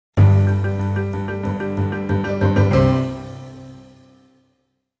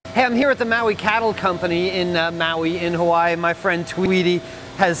I'm here at the Maui Cattle Company in Maui, in Hawaii. My friend Tweety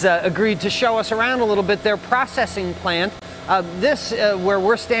has agreed to show us around a little bit their processing plant. This, where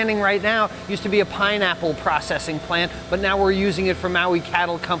we're standing right now, used to be a pineapple processing plant, but now we're using it for Maui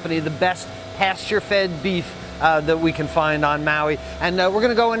Cattle Company, the best pasture-fed beef that we can find on Maui. And we're going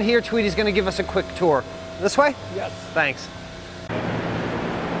to go in here. Tweety's going to give us a quick tour. This way? Yes. Thanks.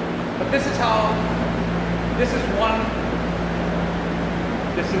 But this is how, this is one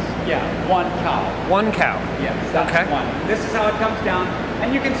cow. One cow? Yes, that's okay. One. This is how it comes down.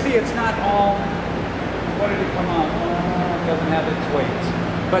 And you can see it's not all, what did it come out? It doesn't have its weight.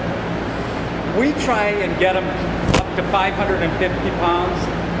 But we try and get them up to 550 pounds.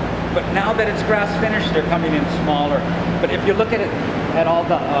 But now that it's grass finished, they're coming in smaller. But if you look at it, at all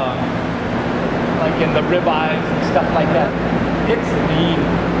the, like in the ribeyes and stuff like that, it's lean.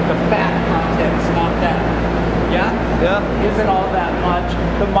 The fat content's not that, isn't all that much.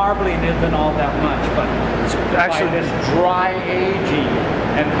 The marbling isn't all that much, but actually by this dry aging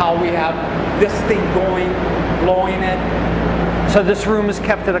and how we have this thing going, blowing it. So this room is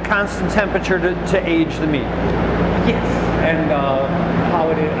kept at a constant temperature to age the meat? Yes, and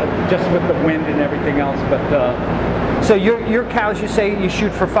how it is, just with the wind and everything else, but so your cows, you say you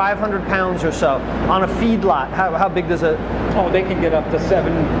shoot for 500 pounds or so. On a feedlot, how big does it? Oh, they can get up to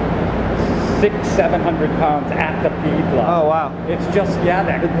 700 pounds at the feedlot. Oh, wow. It's just,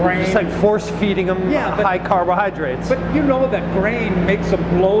 that grain. It's like force feeding them high carbohydrates. But you know that grain makes them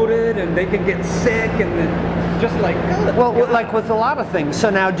bloated and they can get sick and then just like, well, like with a lot of things. So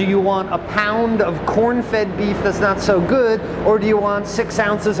now, do you want a pound of corn-fed beef that's not so good, or do you want 6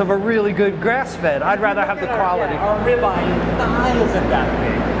 ounces of a really good grass-fed? I'd rather have the quality. Our ribeye thigh isn't that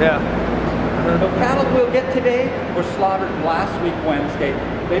big. Yeah. The cattle we'll get today were slaughtered last week, Wednesday.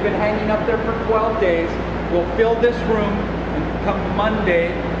 They've been hanging up there for 12 days. We'll fill this room, and come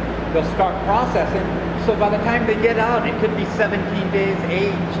Monday, they'll start processing. So by the time they get out, it could be 17 days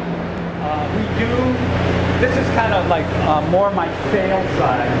age. This is kind of like more my sales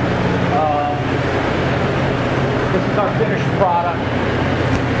side. This is our finished product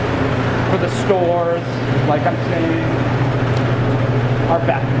for the stores, like I'm saying. Our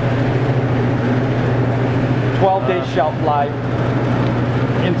back. 12-day shelf life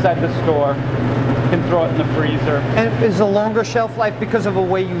inside the store. You can throw it in the freezer. And is a longer shelf life because of the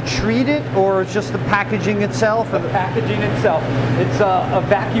way you treat it, or it's just the packaging itself? The packaging itself. It's a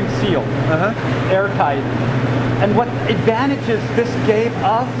vacuum seal, airtight. And what advantages this gave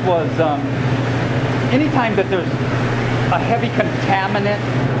us was anytime that there's a heavy contaminant,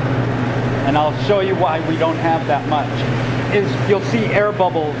 and I'll show you why we don't have that much, is you'll see air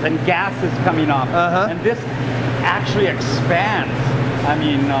bubbles and gases coming off. And this actually expands. I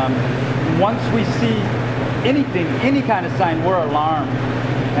mean, once we see anything, any kind of sign, we're alarmed.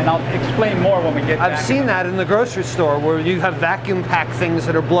 And I'll explain more when we get back. I've seen that in the grocery store where you have vacuum pack things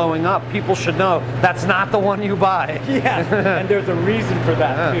that are blowing up. People should know that's not the one you buy. Yeah, and there's a reason for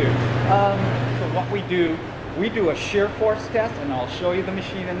that too. So what we do a shear force test, and I'll show you the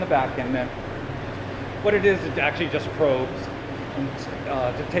machine in the back. And then what it is actually just probes and,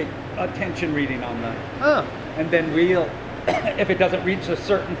 to take a tension reading on the. And then we'll, if it doesn't reach a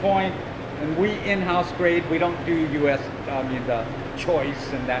certain point, and we in-house grade, we don't do the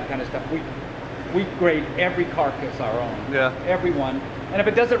choice and that kind of stuff. We grade every carcass our own. Yeah. Every one. And if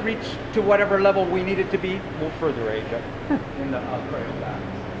it doesn't reach to whatever level we need it to be, we'll further age it in the cradle bags.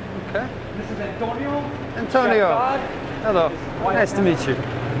 Okay. This is Antonio. Antonio. Hello. Nice to meet you.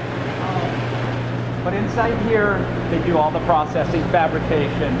 But inside here, they do all the processing,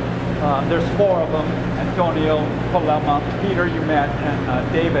 fabrication. There's 4 of them: Antonio, Palema, Peter you met, and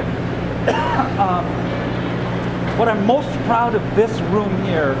David. What I'm most proud of this room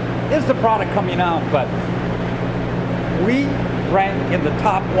here is the product coming out, but we rank in the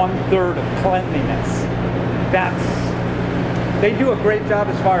top 1/3 of cleanliness. They do a great job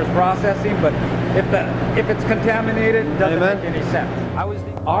as far as processing, but if it's contaminated, it doesn't make any sense.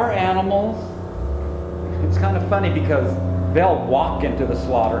 Our animals, it's kind of funny because they'll walk into the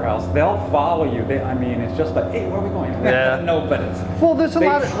slaughterhouse. They'll follow you. I mean, it's just like, hey, where are we going? Yeah. No, but it's... Well, there's a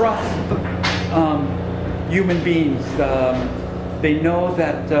lot of... They trust human beings. They know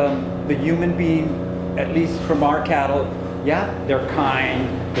that the human being, at least from our cattle, they're kind.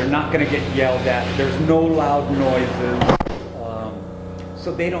 They're not going to get yelled at. There's no loud noises.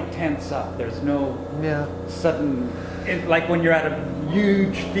 So they don't tense up. There's no sudden like when you're at a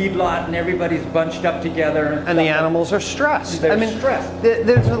huge feedlot and everybody's bunched up together. And the animals are stressed. They're stressed.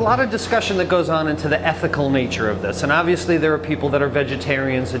 There's a lot of discussion that goes on into the ethical nature of this. And obviously there are people that are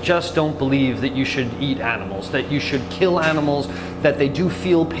vegetarians that just don't believe that you should eat animals, that you should kill animals, that they do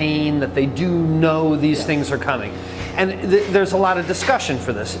feel pain, that they do know these things are coming. And there's a lot of discussion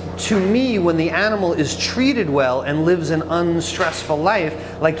for this. To me, when the animal is treated well and lives an unstressful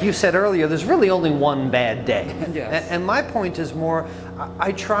life, like you said earlier, there's really only one bad day. Yes. And my point is more,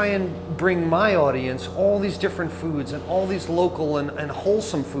 I try and bring my audience all these different foods and all these local and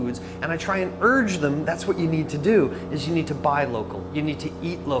wholesome foods, and I try and urge them, that's what you need to do, is you need to buy local, you need to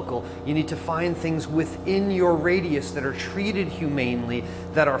eat local, you need to find things within your radius that are treated humanely,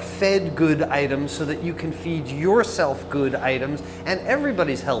 that are fed good items so that you can feed yourself good items, and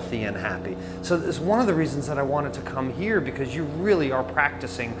everybody's healthy and happy. So it's one of the reasons that I wanted to come here, because you really are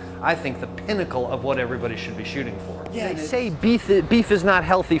practicing, I think, the pinnacle of what everybody should be shooting for. Yeah, they say beef is not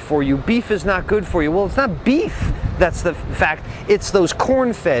healthy for you, beef is not good for you. Well, it's not beef that's the fact, it's those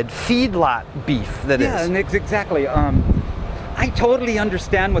corn-fed feedlot beef that is. Yeah, and exactly. I totally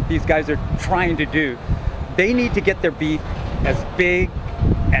understand what these guys are trying to do. They need to get their beef as big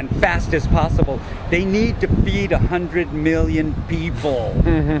and fast as possible. They need to feed 100 million people.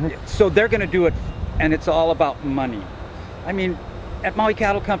 So they're going to do it, and it's all about money. I mean, at Maui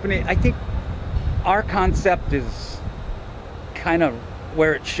Cattle Company, I think our concept is kind of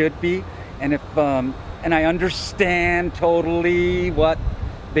where it should be, and if and I understand totally what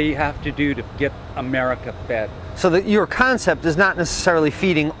they have to do to get America fed. So that your concept is not necessarily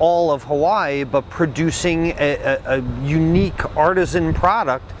feeding all of Hawaii, but producing a unique artisan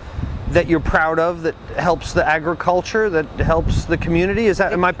product that you're proud of, that helps the agriculture, that helps the community. Is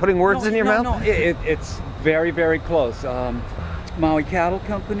that, am I putting words in your mouth? No, it's very, very close. Maui Cattle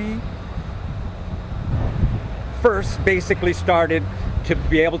Company first basically started to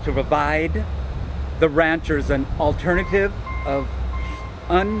be able to provide the ranchers an alternative of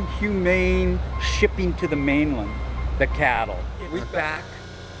unhumane shipping to the mainland, the cattle. We're back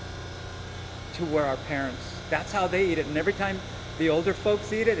to where our parents, that's how they eat it. And every time the older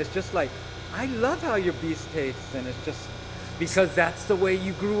folks eat it, it's just like, I love how your beef tastes. And it's just because that's the way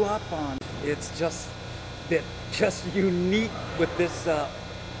you grew up on. It's just unique with this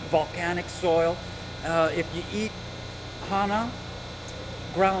volcanic soil. If you eat Hana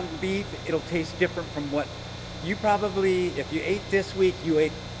ground beef, it'll taste different from what you probably, if you ate this week, you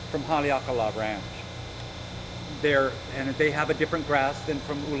ate from Haleakala Ranch. And they have a different grass than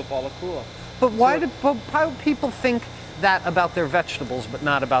from Ulapalakua. But why do people think that about their vegetables, but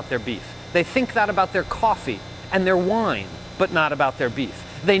not about their beef? They think that about their coffee and their wine, but not about their beef.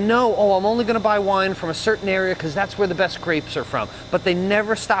 They know, oh, I'm only going to buy wine from a certain area because that's where the best grapes are from. But they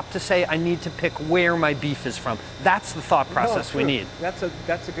never stop to say, I need to pick where my beef is from. That's the thought process we need. That's a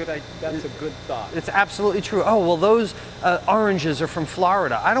good thought. It's absolutely true. Oh, well, those oranges are from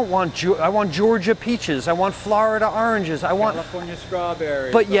Florida. I want Georgia peaches. I want Florida oranges. I want California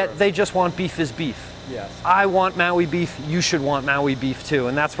strawberries. But yet they just want beef is beef. Yes. I want Maui beef. You should want Maui beef too,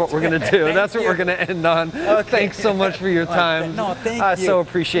 and that's what we're going to do. That's what we're going to end on. Okay. Thanks so much for your time. No, thank you. I so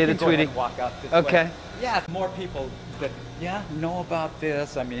appreciate it, Tweety. Walk out this okay. way. Yeah, more people that know about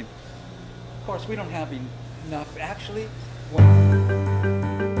this. I mean, of course, we don't have enough. Actually,